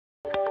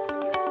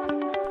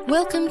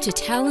Welcome to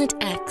Talent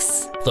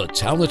X, the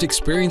Talent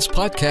Experience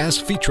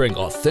podcast featuring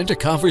authentic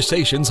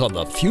conversations on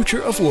the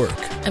future of work,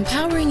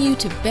 empowering you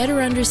to better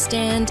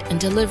understand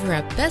and deliver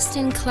a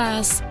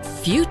best-in-class,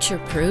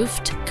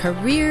 future-proofed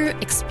career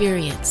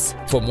experience.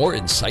 For more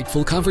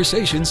insightful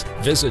conversations,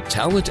 visit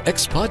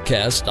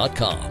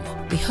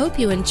talentxpodcast.com. We hope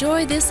you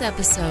enjoy this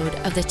episode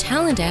of the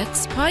Talent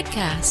X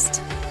podcast.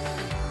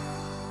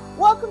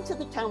 Welcome to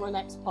the Talent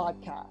X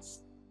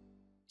podcast.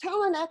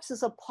 Talent X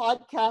is a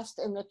podcast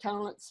in the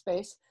talent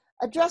space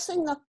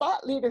addressing the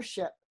thought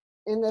leadership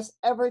in this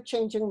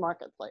ever-changing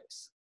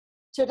marketplace.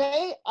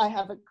 Today, I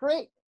have a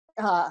great,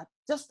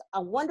 just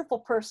a wonderful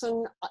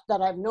person that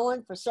I've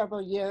known for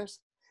several years,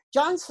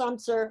 John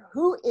Sumser,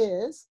 who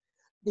is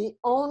the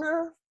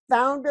owner,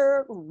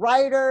 founder,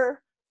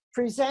 writer,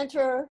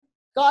 presenter,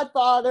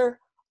 godfather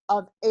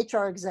of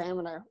HR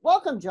Examiner.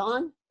 Welcome,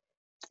 John.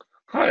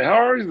 Hi, how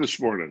are you this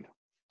morning?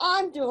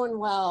 I'm doing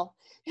well.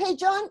 Hey,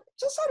 John,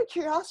 just out of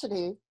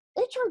curiosity,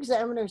 HR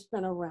Examiner's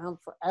been around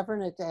forever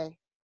and a day.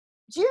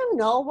 Do you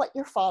know what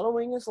your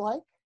following is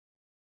like?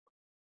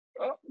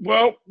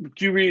 Well,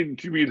 do you mean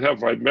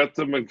have I met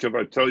them and can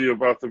I tell you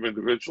about them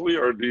individually,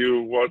 or do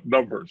you want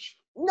numbers?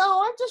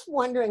 No, I'm just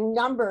wondering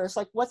numbers.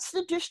 Like, what's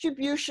the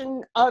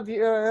distribution of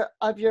your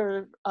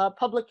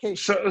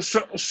publication?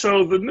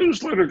 So the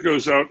newsletter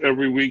goes out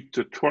every week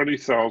to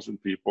 20,000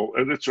 people,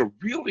 and it's a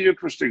really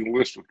interesting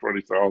list of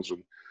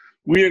 20,000.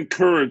 We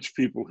encourage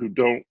people who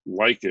don't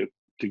like it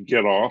to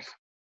get off.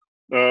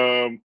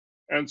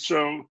 And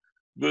so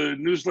the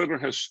newsletter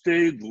has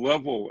stayed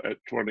level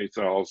at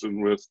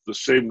 20,000 with the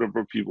same number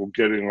of people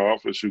getting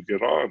off as who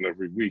get on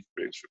every week,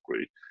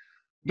 basically.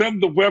 Then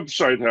the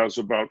website has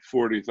about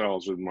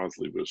 40,000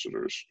 monthly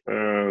visitors.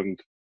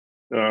 And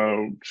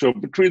so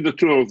between the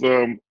two of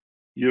them,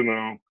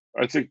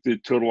 I think the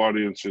total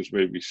audience is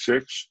maybe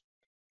 6.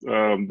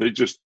 They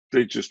just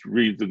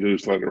read the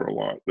newsletter a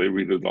lot. They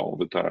read it all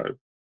the time.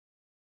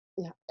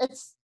 Yeah,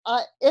 it's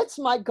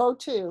my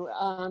go-to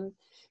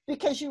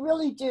because you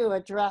really do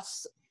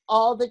address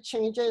all the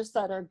changes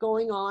that are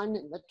going on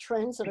and the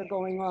trends that are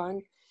going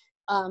on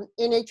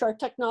in HR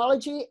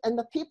technology and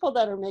the people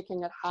that are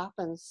making it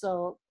happen.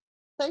 So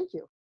thank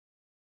you.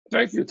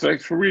 Thank you.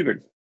 Thanks for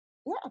reading.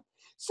 Yeah.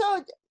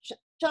 So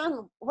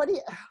John,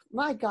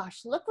 my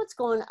gosh, look what's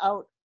going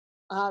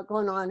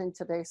on in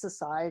today's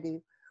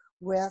society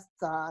with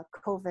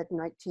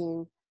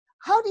COVID-19.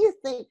 How do you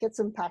think it's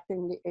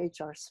impacting the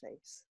HR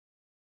space?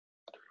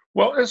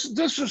 Well,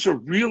 this is a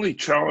really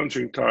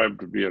challenging time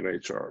to be in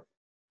HR.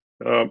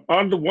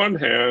 On the one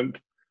hand,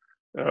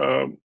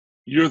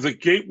 you're the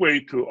gateway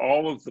to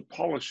all of the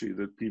policy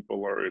that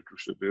people are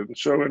interested in.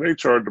 So in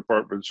HR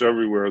departments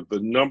everywhere,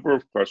 the number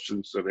of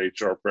questions that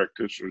HR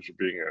practitioners are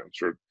being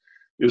answered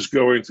is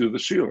going through the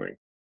ceiling.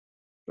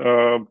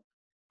 On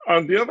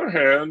the other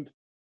hand,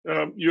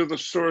 you're the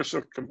source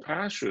of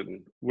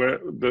compassion.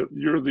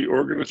 You're the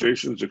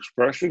organization's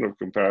expression of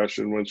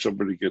compassion when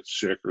somebody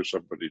gets sick or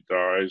somebody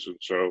dies. And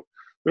so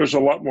there's a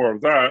lot more of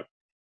that.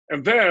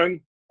 And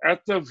then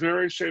at the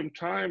very same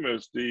time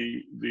as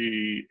the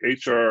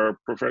HR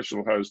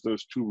professional has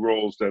those two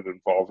roles that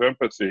involve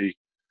empathy,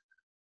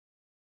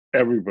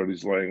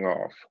 everybody's laying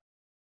off.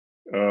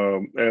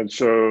 And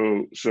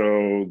so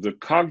the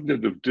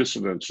cognitive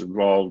dissonance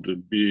involved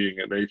in being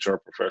an HR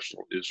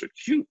professional is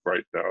acute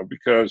right now,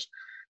 because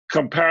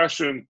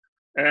compassion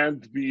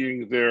and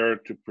being there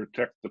to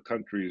protect the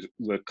company's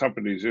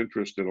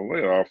interest in a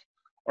layoff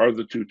are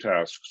the two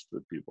tasks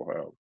that people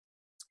have.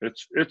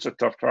 It's a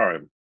tough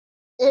time.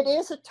 It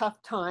is a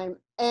tough time,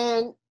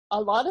 and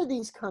a lot of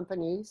these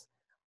companies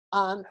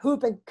who've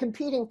been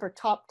competing for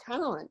top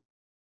talent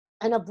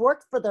and have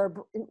worked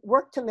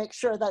to make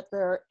sure that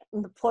their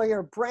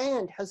employer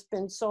brand has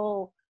been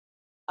so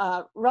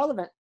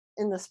relevant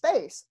in the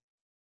space,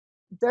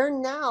 they're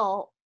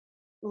now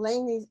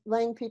laying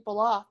people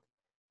off.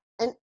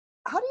 And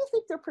how do you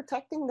think they're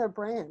protecting their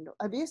brand?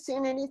 Have you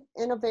seen any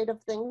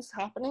innovative things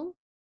happening?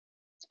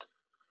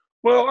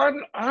 Well,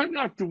 I'm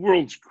not the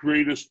world's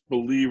greatest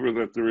believer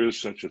that there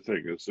is such a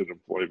thing as an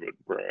employment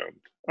brand.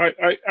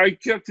 I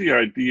get the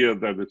idea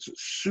that it's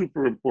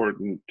super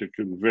important to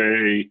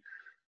convey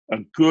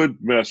a good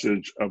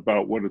message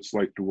about what it's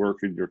like to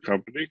work in your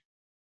company.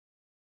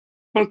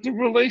 But the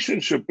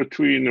relationship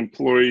between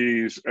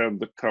employees and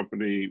the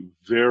company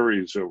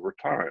varies over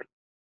time.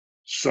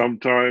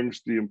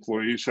 Sometimes the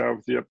employees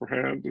have the upper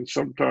hand, and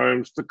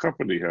sometimes the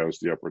company has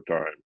the upper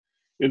time.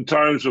 In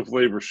times of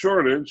labor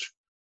shortage,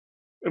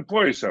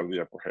 employees have the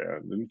upper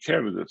hand and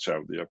candidates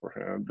have the upper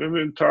hand. And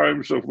in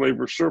times of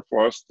labor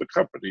surplus, the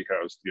company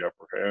has the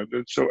upper hand.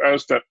 And so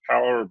as that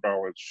power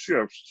balance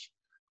shifts,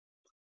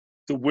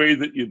 the way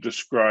that you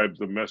describe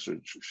the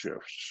message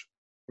shifts,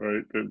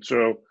 right? And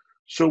so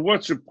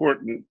what's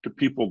important to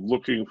people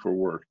looking for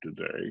work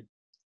today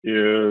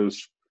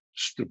is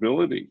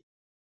stability,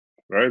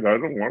 right? I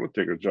don't want to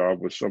take a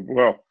job with I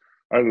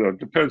don't know, it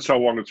depends how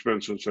long it's been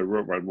since I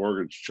wrote my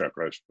mortgage check,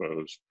 I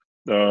suppose.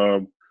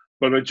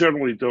 But I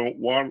generally don't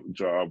want a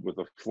job with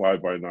a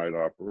fly-by-night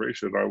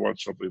operation. I want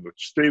something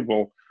that's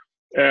stable,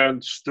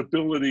 and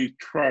stability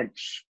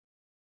trumps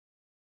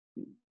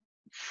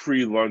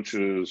free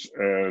lunches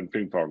and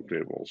ping pong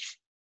tables,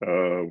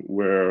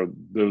 where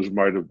those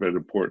might have been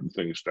important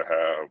things to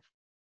have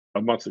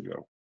a month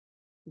ago.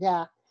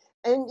 Yeah.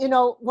 And,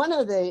 one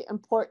of the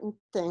important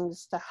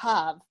things to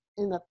have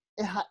in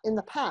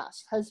the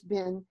past has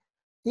been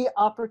the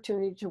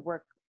opportunity to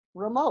work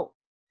remote.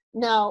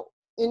 Now,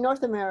 in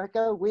North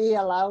America, we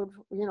allowed,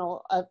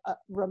 a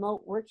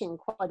remote working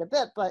quite a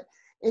bit, but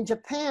in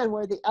Japan,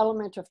 where the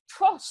element of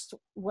trust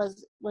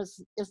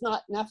is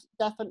not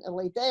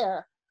definitely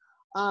there,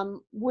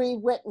 we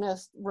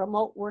witnessed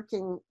remote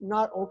working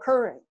not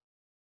occurring.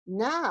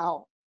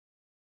 Now,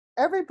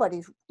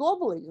 everybody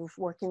globally is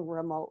working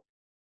remote.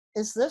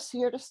 Is this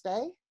here to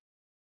stay?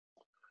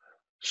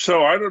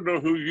 So I don't know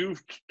who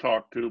you've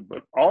talked to,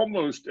 but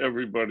almost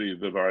everybody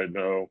that I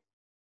know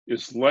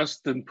is less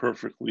than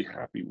perfectly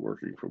happy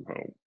working from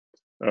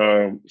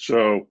home.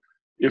 So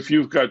if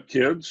you've got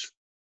kids,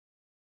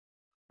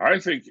 I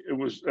think it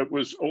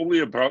was only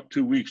about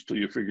 2 weeks till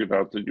you figured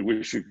out that you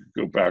wish you could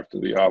go back to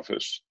the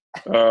office.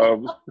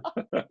 And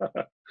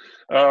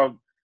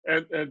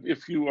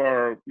if you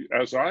are,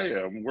 as I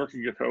am,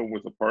 working at home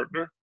with a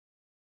partner,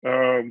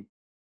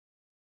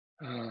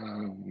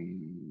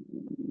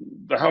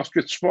 the house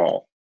gets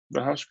small.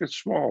 The house gets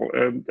small,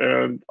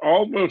 and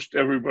almost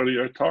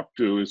everybody I talk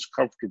to is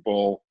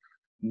comfortable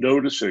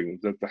noticing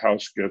that the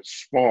house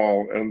gets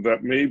small, and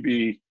that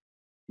maybe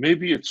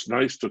it's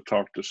nice to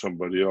talk to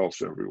somebody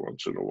else every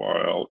once in a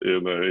while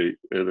in a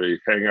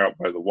hang out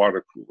by the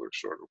water cooler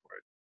sort of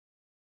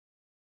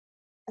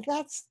way.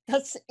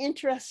 That's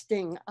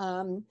interesting.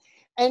 And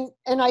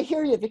I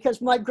hear you, because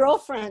my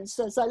girlfriend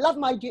says, I love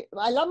my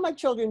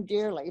children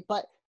dearly,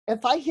 but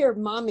if I hear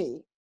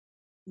mommy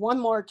one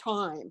more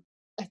time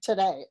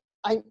today,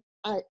 I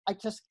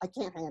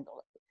can't handle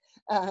it.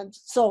 And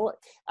so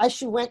as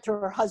she went to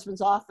her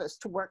husband's office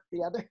to work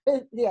the other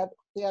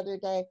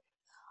day,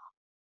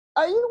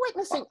 are you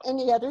witnessing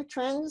any other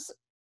trends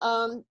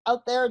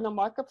out there in the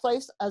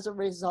marketplace as a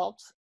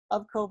result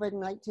of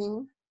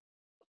COVID-19?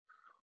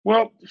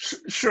 Well,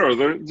 sure.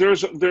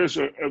 There's a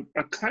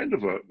kind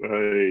of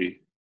a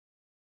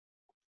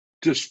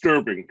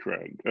disturbing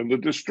trend, and the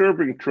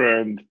disturbing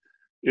trend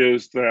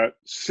is that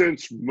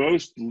since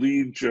most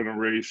lead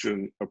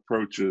generation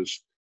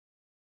approaches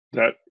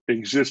that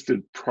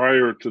existed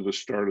prior to the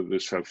start of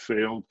this have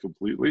failed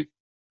completely,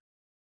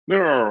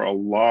 there are a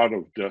lot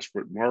of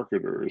desperate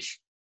marketers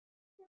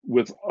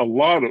with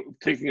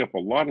taking up a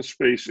lot of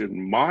space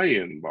in my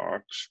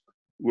inbox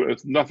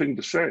with nothing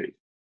to say.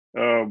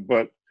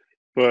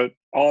 But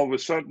all of a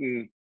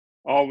sudden,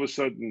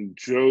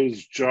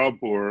 Joe's job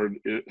board,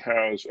 it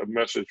has a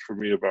message for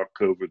me about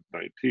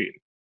COVID-19.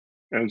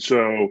 And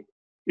so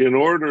in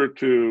order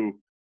to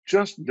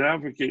just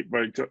navigate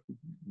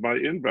my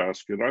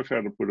in-basket, I've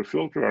had to put a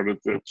filter on it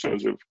that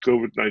says if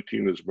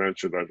COVID-19 is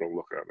mentioned, I don't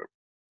look at it.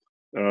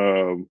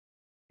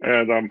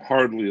 And I'm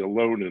hardly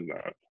alone in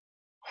that.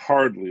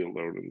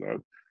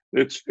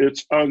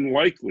 It's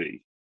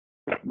unlikely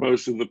that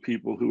most of the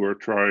people who are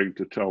trying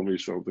to tell me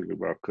something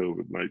about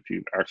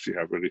COVID-19 actually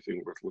have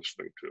anything worth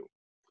listening to.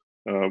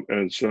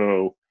 And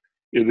so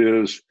it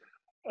is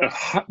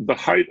the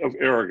height of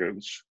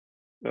arrogance,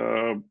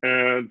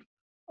 and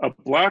a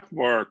black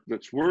mark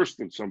that's worse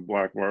than some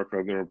black mark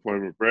on their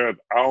employment brand.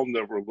 I'll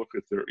never look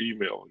at their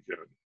email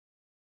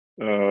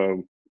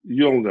again.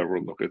 You'll never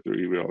look at their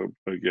email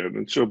again.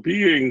 And so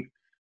being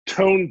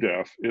tone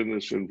deaf in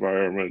this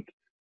environment,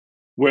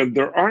 when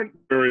there aren't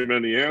very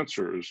many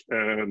answers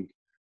and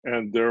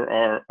there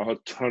are a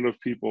ton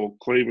of people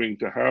claiming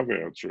to have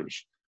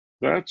answers,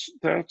 that's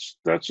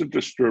a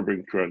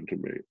disturbing trend to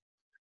me.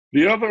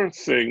 The other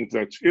thing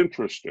that's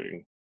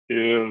interesting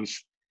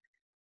is,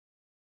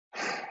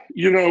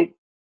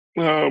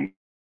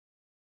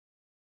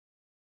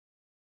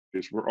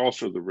 were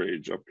also the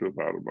rage up to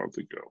about a month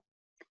ago.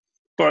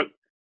 But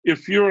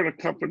if you're in a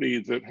company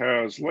that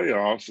has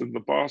layoffs and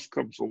the boss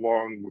comes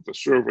along with a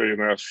survey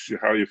and asks you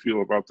how you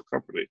feel about the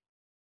company,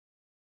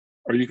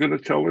 are you going to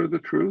tell her the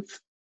truth?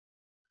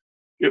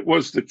 It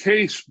was the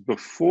case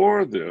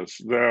before this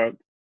that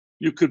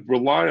you could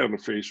rely on a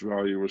face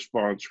value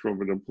response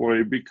from an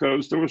employee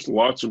because there was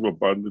lots of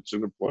abundance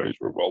and employees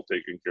were well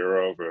taken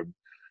care of,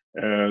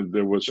 and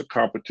there was a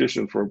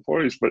competition for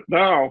employees. But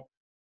now,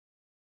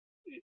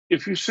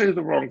 if you say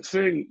the wrong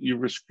thing, you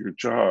risk your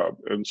job.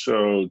 And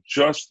so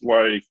just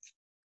like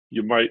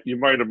you might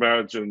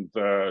imagine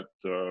that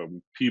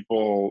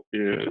people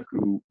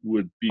who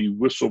would be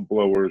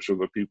whistleblowers or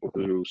the people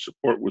who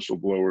support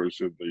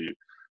whistleblowers in the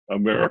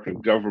American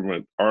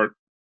government aren't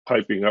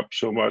piping up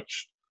so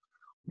much,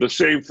 the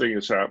same thing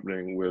is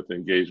happening with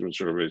engagement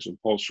surveys and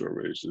pulse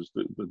surveys. Is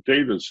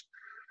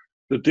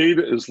the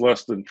data is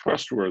less than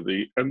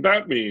trustworthy, and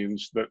that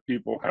means that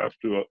people have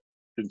to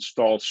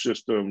install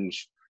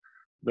systems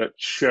that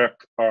check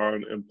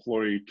on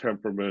employee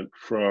temperament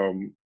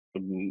from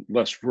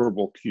less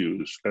verbal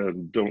cues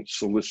and don't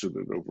solicit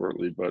it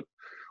overtly, but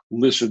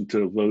listen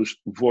to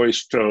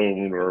voice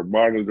tone or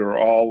monitor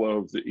all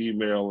of the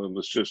email in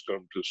the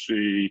system to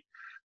see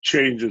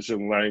changes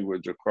in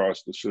language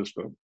across the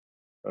system.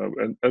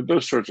 And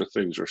those sorts of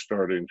things are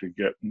starting to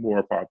get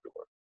more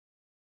popular.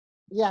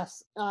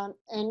 Yes,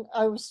 and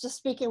I was just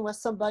speaking with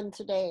someone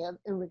today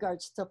in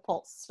regards to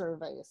pulse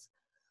surveys,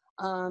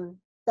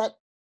 that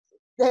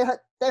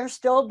they're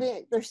still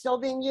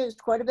being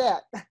used quite a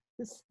bit.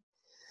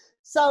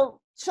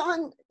 So,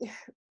 Sean,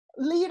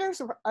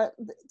 leaders,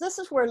 this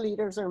is where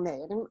leaders are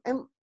made,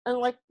 and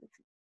like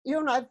you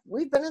and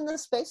we've been in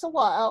this space a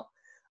while,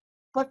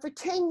 but for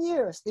 10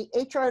 years, the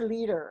HR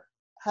leader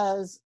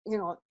has,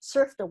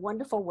 surfed a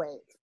wonderful wave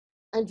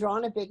and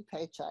drawn a big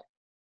paycheck.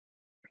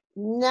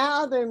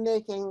 Now they're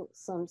making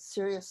some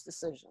serious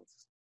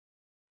decisions.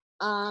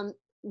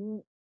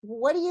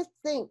 What do you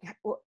think?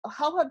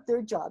 How have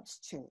their jobs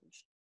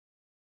changed?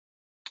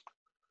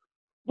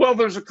 Well,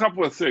 there's a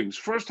couple of things.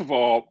 First of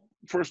all,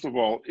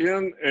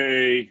 in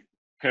a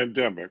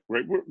pandemic,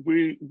 right?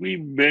 We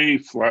may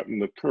flatten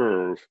the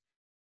curve,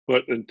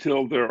 but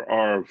until there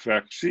are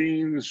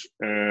vaccines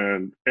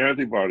and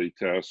antibody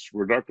tests,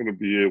 we're not going to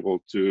be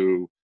able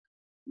to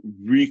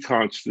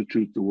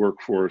reconstitute the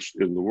workforce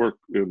in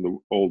the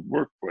old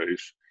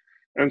workplace.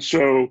 And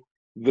so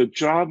the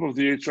job of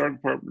the HR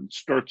department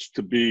starts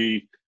to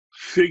be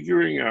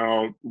figuring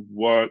out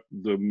what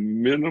the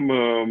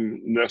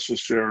minimum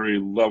necessary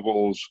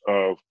levels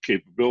of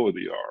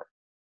capability are,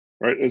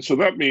 right? And so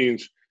that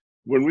means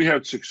when we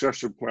had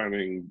succession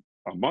planning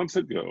a month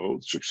ago,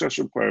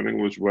 succession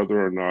planning was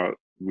whether or not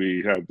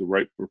we had the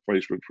right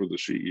replacement for the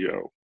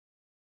CEO.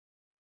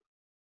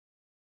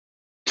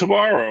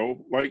 Tomorrow,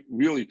 like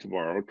really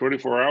tomorrow,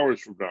 24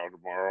 hours from now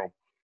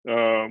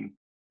tomorrow,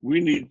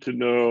 we need to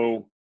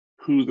know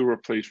who the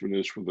replacement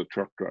is for the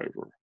truck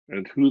driver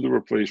and who the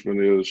replacement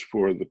is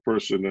for the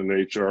person in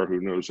HR who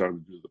knows how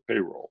to do the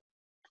payroll.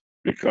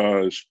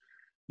 Because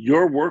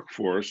your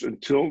workforce,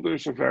 until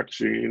there's a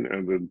vaccine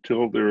and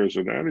until there is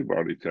an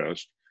antibody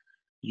test,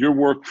 your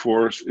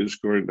workforce is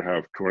going to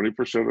have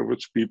 20% of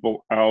its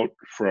people out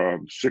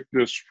from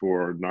sickness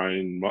for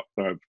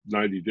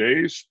 90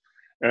 days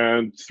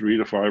and 3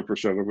 to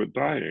 5% of it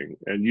dying.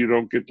 And you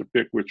don't get to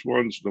pick which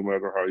ones, no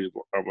matter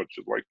how much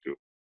you'd like to.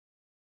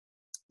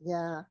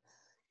 Yeah.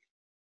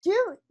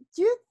 Do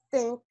you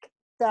think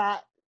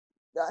that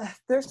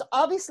there's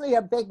obviously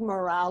a big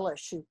morale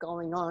issue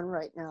going on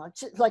right now?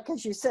 Like,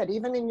 as you said,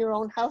 even in your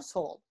own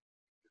household.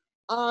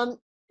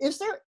 Is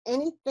there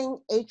anything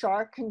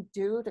HR can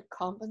do to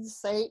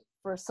compensate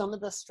for some of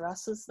the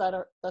stresses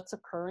that's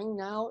occurring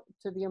now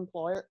to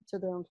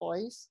their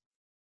employees?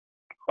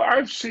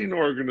 I've seen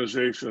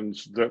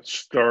organizations that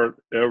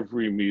start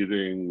every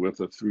meeting with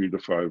a 3 to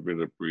 5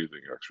 minute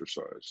breathing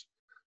exercise.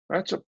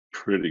 That's a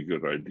pretty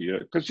good idea,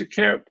 because you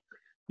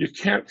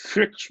can't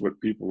fix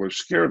what people are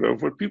scared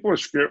of. What people are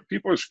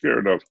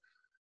scared of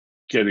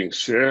getting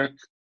sick,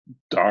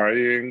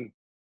 dying,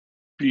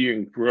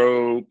 being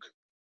broke,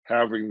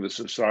 having the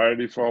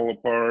society fall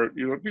apart.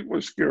 People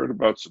are scared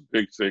about some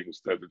big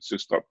things that it's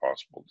just not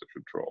possible to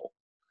control.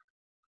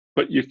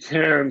 But you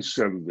can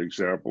set an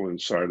example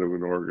inside of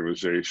an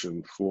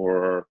organization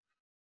for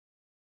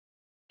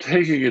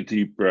taking a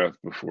deep breath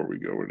before we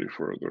go any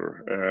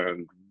further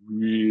and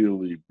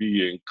really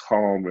being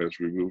calm as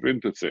we move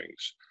into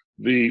things.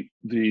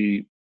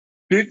 The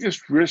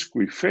biggest risk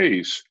we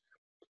face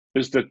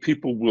is that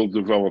people will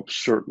develop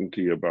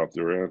certainty about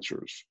their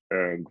answers.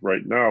 And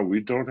right now, we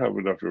don't have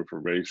enough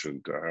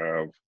information to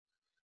have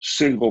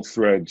single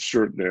thread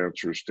certain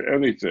answers to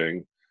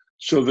anything.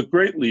 So the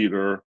great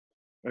leader,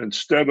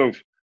 instead of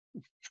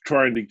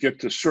trying to get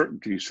to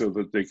certainty so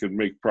that they can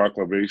make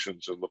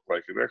proclamations and look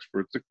like an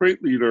expert, the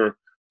great leader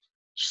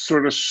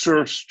sort of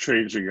surfs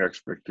changing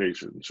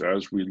expectations.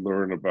 As we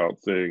learn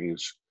about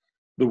things,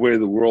 the way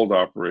the world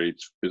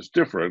operates is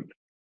different.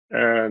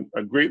 And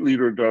a great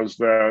leader does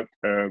that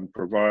and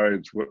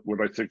provides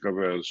what I think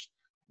of as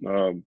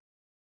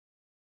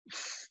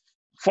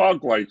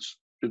fog lights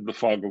in the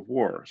fog of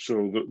war.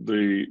 So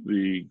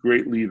the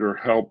great leader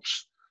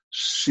helps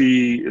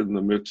see in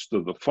the midst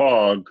of the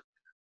fog,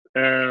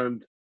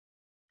 and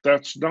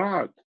that's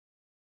not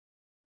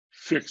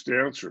fixed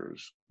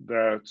answers.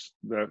 That's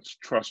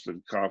trust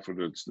and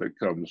confidence that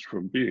comes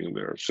from being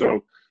there.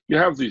 So you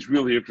have these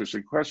really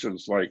interesting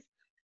questions like,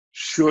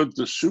 should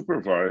the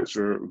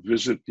supervisor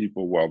visit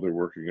people while they're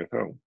working at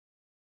home?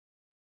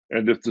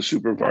 And if the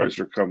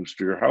supervisor comes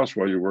to your house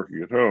while you're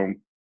working at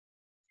home,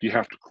 do you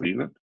have to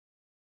clean it?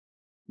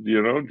 Do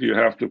you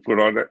have to put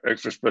on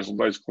extra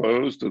specialized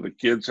clothes? Do the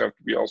kids have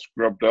to be all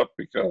scrubbed up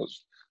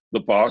because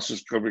the boss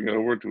is coming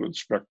over to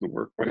inspect the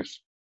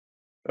workplace?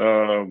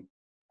 And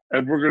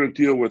we're going to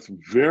deal with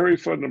very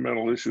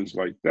fundamental issues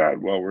like that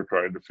while we're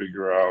trying to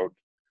figure out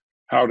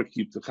how to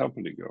keep the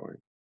company going.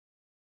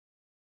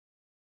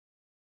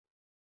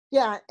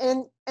 Yeah,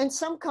 and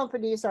some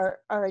companies are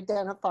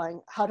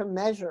identifying how to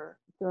measure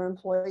their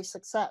employee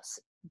success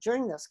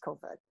during this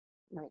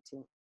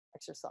COVID-19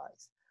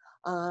 exercise.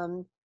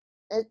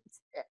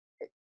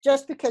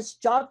 Just because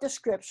job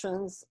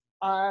descriptions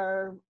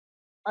are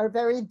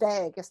very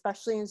vague,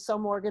 especially in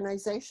some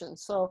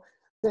organizations. So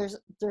there's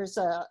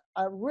a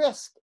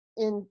risk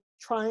in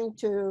trying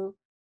to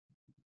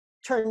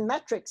turn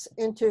metrics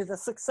into the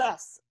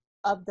success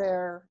of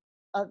their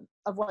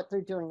of what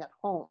they're doing at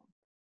home.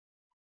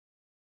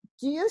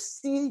 Do you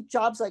see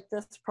jobs like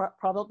this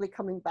probably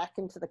coming back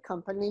into the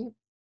company?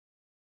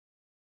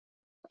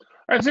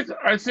 I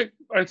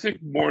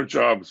think more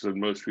jobs than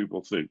most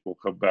people think will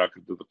come back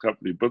into the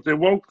company, but they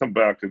won't come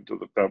back into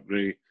the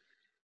company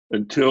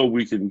until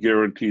we can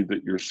guarantee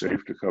that you're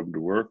safe to come to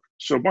work.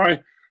 So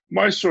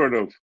my sort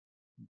of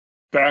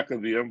back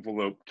of the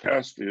envelope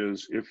test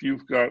is, if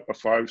you've got a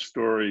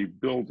 5-story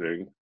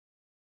building,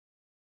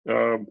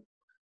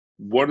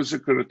 what is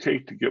it going to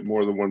take to get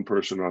more than one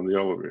person on the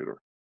elevator?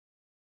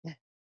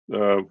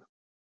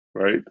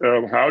 Right?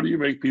 How do you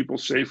make people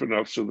safe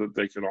enough so that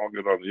they can all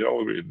get on the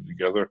elevator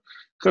together?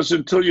 Because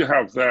until you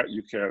have that,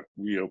 you can't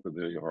reopen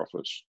the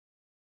office.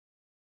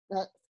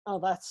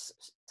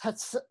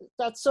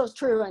 That's so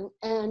true,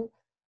 and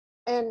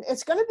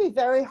it's going to be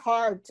very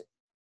hard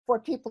for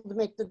people to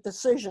make the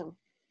decision.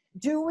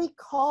 Do we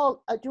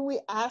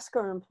ask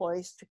our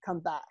employees to come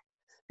back?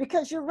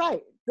 Because you're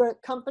right, the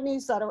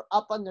companies that are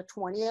up on the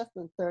 20th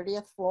and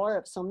 30th floor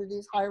of some of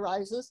these high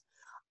rises,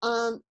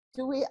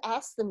 do we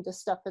ask them to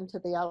step into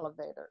the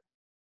elevator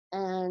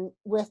and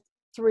with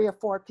 3 or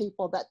 4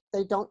 people that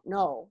they don't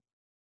know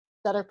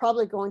that are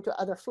probably going to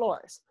other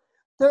floors?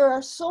 There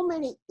are so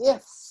many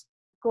ifs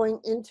going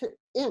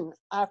in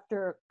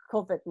after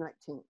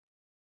COVID-19.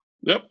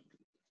 Yep.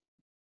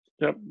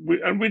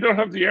 We don't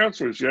have the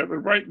answers yet.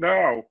 And right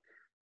now,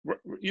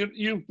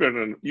 you've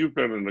been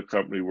in a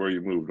company where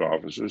you moved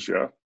offices,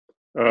 yeah.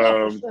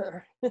 Yeah, for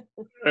sure.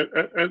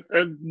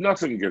 and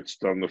nothing gets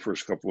done the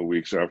first couple of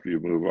weeks after you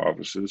move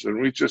offices.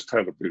 And we just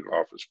had a big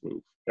office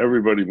move.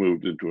 Everybody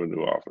moved into a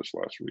new office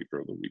last week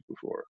or the week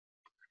before.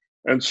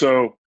 And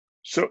so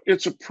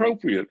it's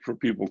appropriate for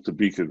people to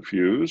be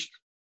confused.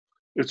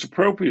 It's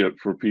appropriate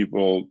for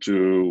people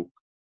to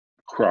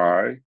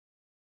cry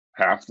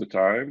half the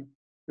time.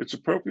 It's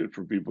appropriate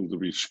for people to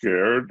be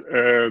scared.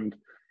 And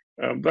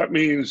that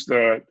means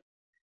that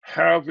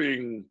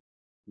having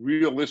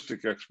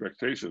realistic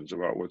expectations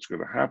about what's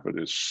going to happen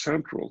is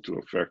central to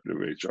effective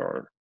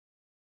HR.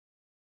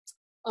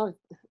 Oh,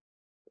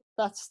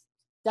 that's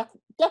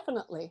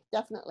definitely.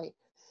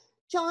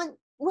 John,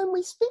 when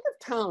we speak of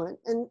talent,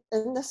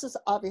 and this is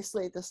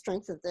obviously the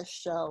strength of this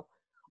show,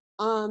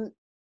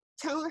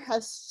 talent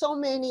has so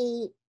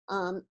many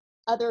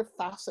other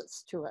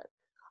facets to it.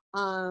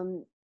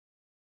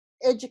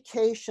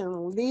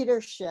 Education,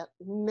 leadership,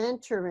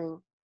 mentoring,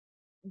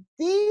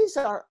 these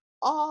are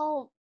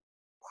all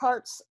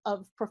parts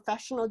of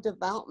professional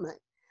development.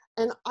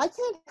 And I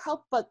can't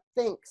help but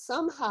think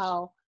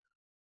somehow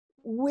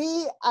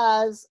we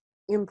as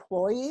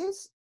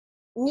employees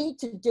need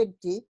to dig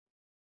deep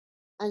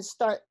and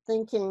start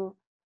thinking,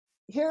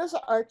 here's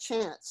our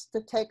chance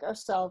to take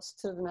ourselves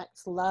to the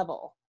next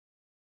level.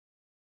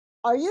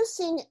 Are you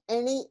seeing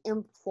any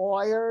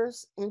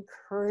employers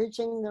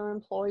encouraging their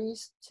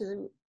employees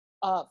to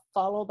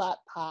follow that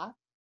path?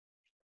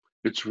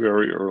 It's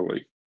very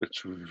early.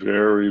 It's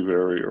very,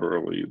 very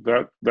early.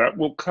 That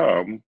will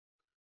come.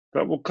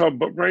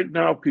 But right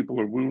now, people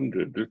are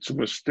wounded. It's a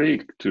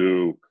mistake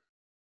to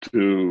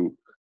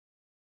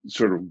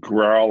sort of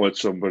growl at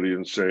somebody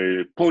and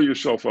say, pull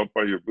yourself up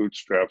by your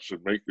bootstraps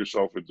and make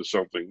yourself into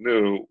something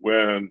new,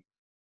 when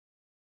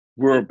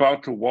we're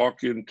about to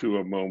walk into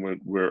a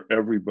moment where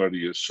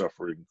everybody is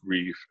suffering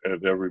grief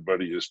and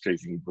everybody is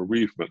taking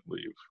bereavement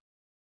leave.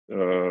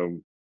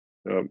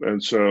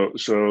 And so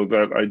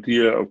that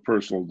idea of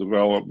personal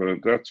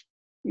development, that's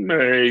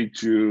May,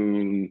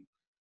 June,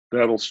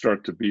 that'll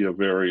start to be a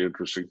very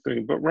interesting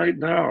thing. But right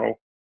now,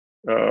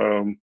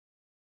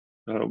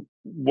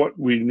 what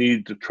we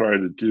need to try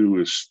to do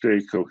is stay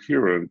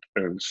coherent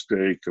and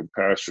stay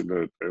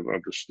compassionate and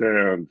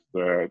understand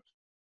that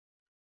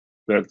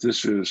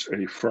this is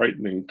a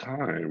frightening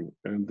time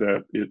and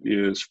that it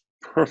is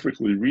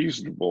perfectly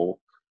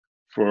reasonable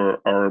for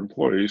our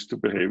employees to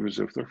behave as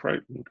if they're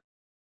frightened.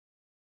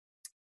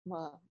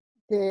 Well,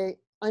 the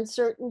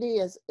uncertainty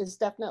is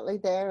definitely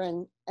there,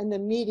 and the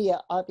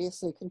media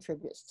obviously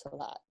contributes to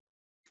that.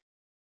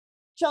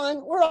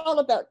 John, we're all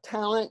about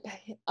talent.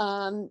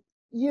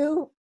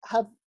 You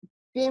have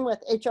been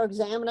with HR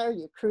Examiner,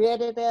 you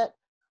created it,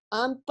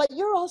 but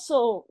you're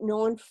also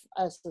known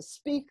as a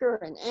speaker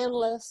and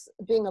analyst,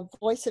 being a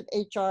voice of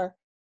HR.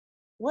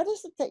 What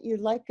is it that you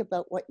like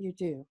about what you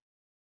do?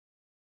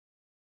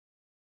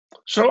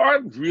 So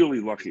I'm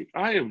really lucky.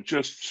 I am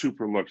just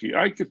super lucky.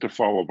 I get to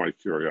follow my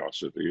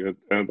curiosity,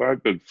 and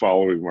I've been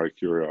following my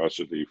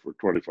curiosity for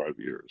 25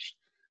 years.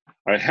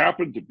 I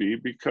happen to be,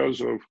 because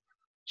of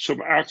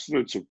some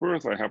accidents of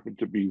birth, I happen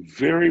to be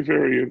very,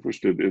 very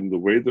interested in the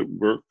way that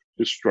work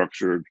is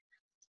structured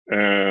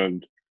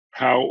and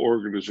how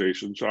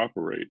organizations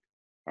operate.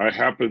 I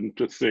happen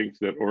to think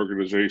that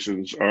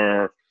organizations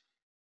are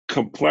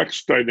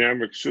complex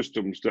dynamic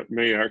systems that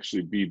may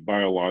actually be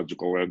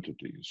biological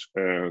entities.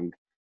 And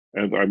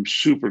I'm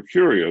super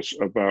curious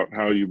about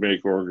how you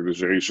make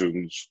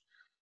organizations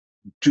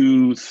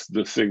do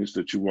the things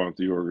that you want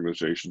the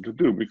organization to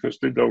do, because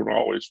they don't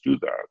always do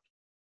that.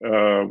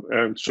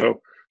 And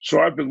so So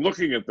I've been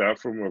looking at that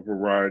from a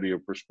variety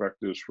of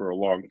perspectives for a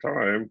long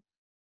time,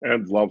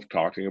 and love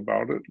talking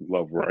about it,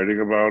 love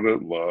writing about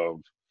it,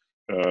 love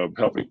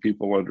helping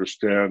people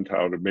understand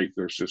how to make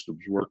their systems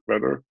work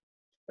better.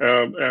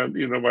 And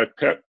my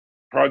pet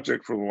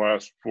project for the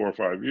last 4 or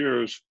 5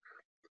 years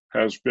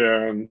has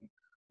been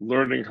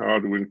learning how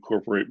to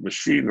incorporate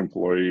machine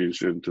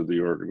employees into the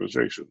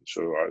organization.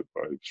 So I've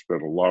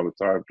spent a lot of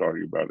time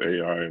talking about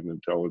AI and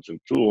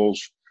intelligent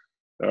tools.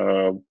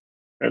 And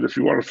if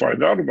you want to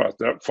find out about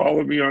that,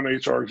 follow me on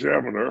HR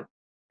Examiner.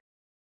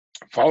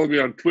 Follow me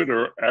on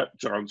Twitter at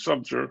John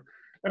Sumser.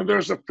 And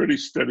there's a pretty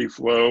steady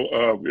flow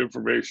of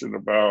information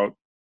about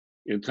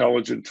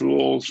intelligent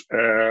tools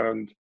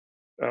and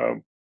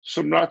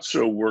some not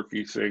so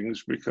worky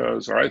things,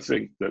 because I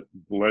think that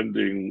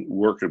blending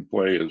work and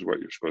play is what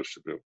you're supposed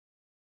to do.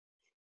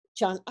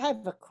 John, I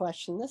have a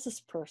question. This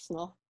is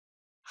personal.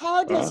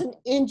 How does an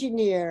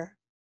engineer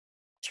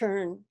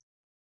turn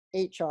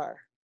HR?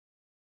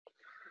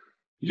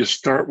 You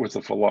start with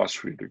a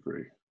philosophy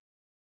degree.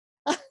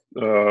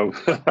 So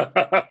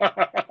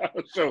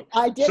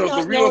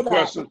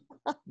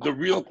the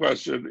real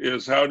question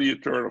is, how do you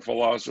turn a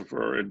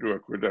philosopher into a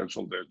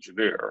credentialed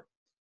engineer?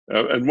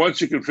 And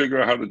once you can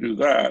figure out how to do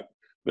that,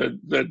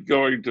 then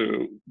going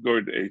to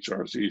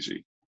HR is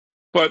easy.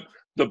 But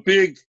the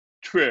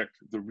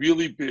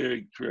really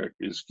big trick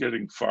is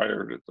getting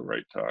fired at the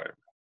right time.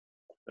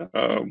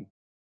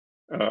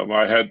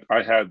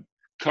 I had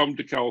come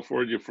to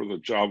California for the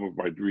job of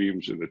my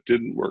dreams, and it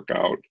didn't work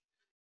out,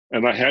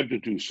 and I had to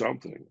do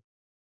something.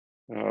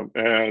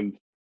 And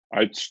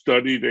I'd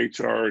studied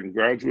HR in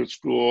graduate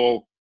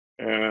school,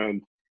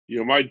 and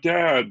my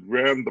dad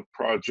ran the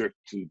project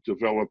to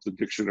develop the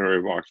Dictionary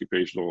of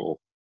Occupational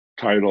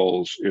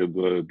Titles in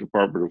the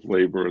Department of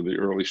Labor in the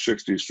early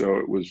 60s, so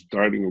it was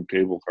dining room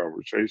table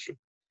conversation.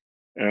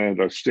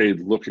 And I've stayed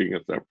looking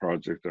at that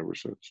project ever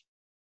since.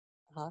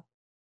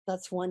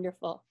 That's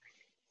wonderful.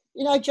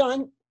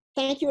 John,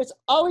 thank you. It's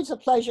always a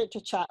pleasure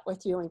to chat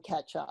with you and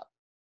catch up.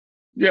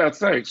 Yeah,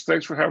 thanks.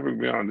 Thanks for having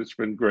me on. It's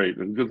been great,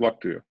 and good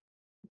luck to you.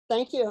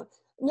 Thank you.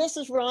 And this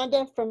is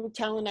Rhonda from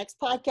TalentX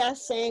Podcast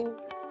saying,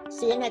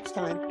 see you next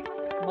time.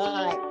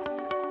 Bye.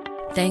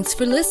 Thanks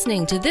for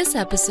listening to this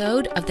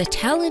episode of the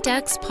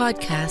TalentX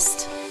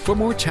Podcast. For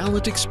more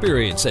talent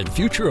experience and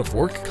future of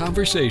work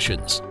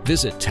conversations,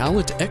 visit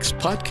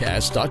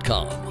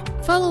talentxpodcast.com.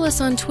 Follow us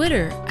on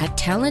Twitter at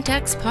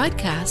TalentX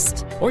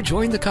Podcast. Or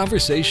join the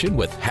conversation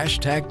with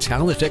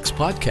 #TalentX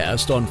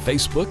Podcast on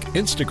Facebook,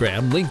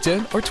 Instagram,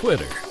 LinkedIn, or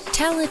Twitter.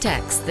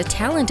 TalentX, the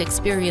Talent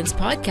Experience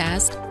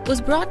Podcast, was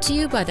brought to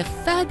you by the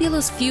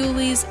fabulous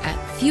Fuelies at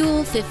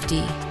Fuel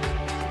 50.